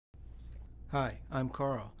Hi, I'm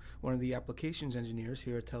Carl, one of the applications engineers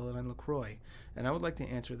here at Teledyne LeCroy, and I would like to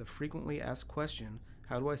answer the frequently asked question,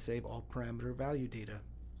 how do I save all parameter value data?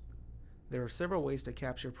 There are several ways to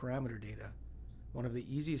capture parameter data. One of the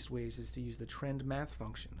easiest ways is to use the trend math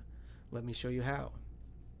function. Let me show you how.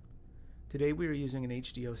 Today we are using an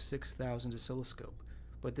HDO 6000 oscilloscope,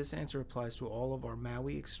 but this answer applies to all of our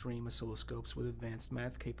MAUI Extreme oscilloscopes with advanced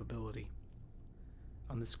math capability.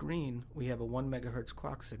 On the screen, we have a 1 MHz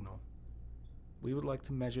clock signal. We would like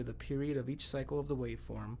to measure the period of each cycle of the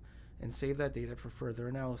waveform and save that data for further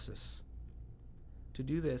analysis. To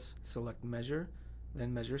do this, select Measure,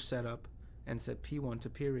 then Measure Setup, and set P1 to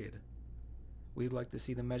period. We would like to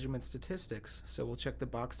see the measurement statistics, so we'll check the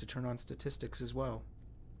box to turn on statistics as well.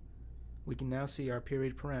 We can now see our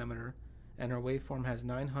period parameter, and our waveform has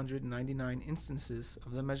 999 instances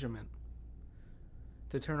of the measurement.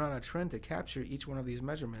 To turn on a trend to capture each one of these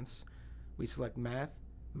measurements, we select Math,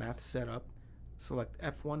 Math Setup, select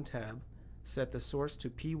F1 tab, set the source to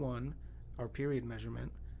P1, our period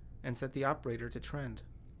measurement, and set the operator to trend.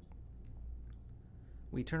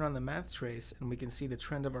 We turn on the math trace and we can see the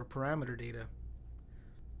trend of our parameter data.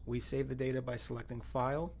 We save the data by selecting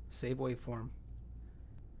File, Save Waveform.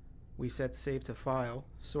 We set Save to File,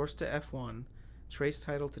 Source to F1, Trace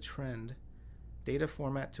Title to Trend, Data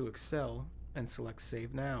Format to Excel, and select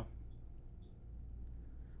Save Now.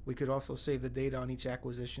 We could also save the data on each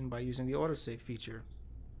acquisition by using the autosave feature.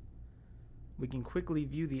 We can quickly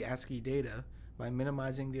view the ASCII data by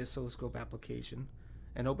minimizing the oscilloscope application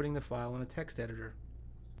and opening the file in a text editor.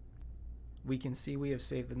 We can see we have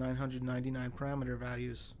saved the 999 parameter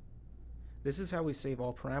values. This is how we save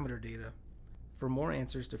all parameter data. For more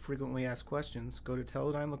answers to frequently asked questions, go to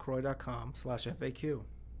teledynelecroy.com/FAQ.